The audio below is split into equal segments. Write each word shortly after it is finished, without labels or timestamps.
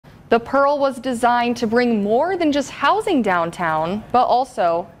The Pearl was designed to bring more than just housing downtown, but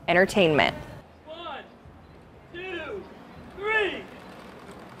also entertainment. 1, 2, 3.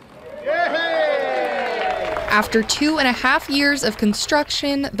 After 2.5 years of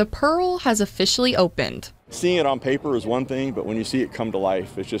construction, the Pearl has officially opened. Seeing it on paper is one thing, but when you see it come to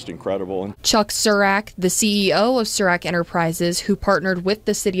life, it's just incredible. Chuck Surak, the CEO of Surak Enterprises, who partnered with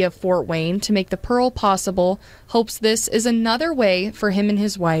the city of Fort Wayne to make the Pearl possible, hopes this is another way for him and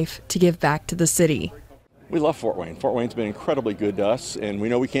his wife to give back to the city. We love Fort Wayne. Fort Wayne's been incredibly good to us, and we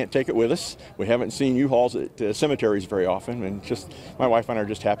know we can't take it with us. We haven't seen U-Hauls at cemeteries very often, and just my wife and I are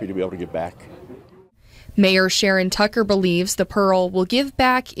just happy to be able to give back. Mayor Sharon Tucker believes the Pearl will give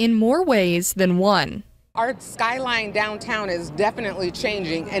back in more ways than one. Our skyline downtown is definitely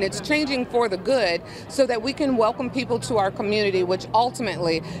changing, and it's changing for the good so that we can welcome people to our community, which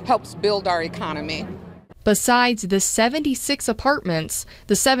ultimately helps build our economy. Besides the 76 apartments,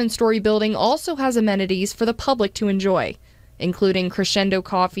 the 7-story building also has amenities for the public to enjoy, including Crescendo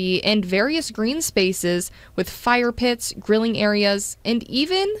Coffee and various green spaces with fire pits, grilling areas, and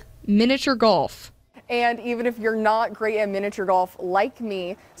even miniature golf. And even if you're not great at miniature golf like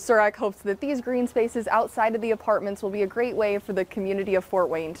me, Surak hopes that these green spaces outside of the apartments will be a great way for the community of Fort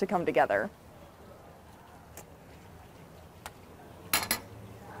Wayne to come together.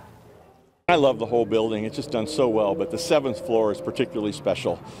 I love the whole building. It's just done so well, but the 7th floor is particularly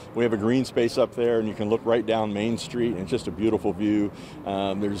special. We have a green space up there, and you can look right down Main Street, and it's just a beautiful view.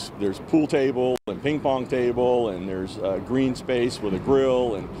 There's pool table and ping pong table, and there's a green space with a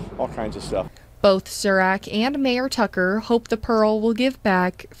grill and all kinds of stuff. Both Surak and Mayor Tucker hope the Pearl will give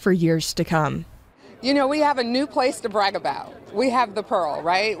back for years to come. You know, we have a new place to brag about. We have the Pearl,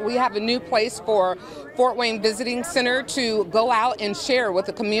 right? We have a new place for Fort Wayne Visiting Center to go out and share with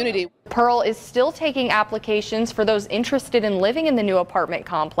the community. Pearl is still taking applications for those interested in living in the new apartment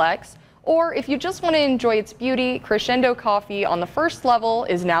complex, or if you just want to enjoy its beauty, Crescendo Coffee on the first level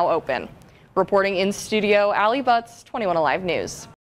is now open. Reporting in studio, Allie Butts, 21 Alive News.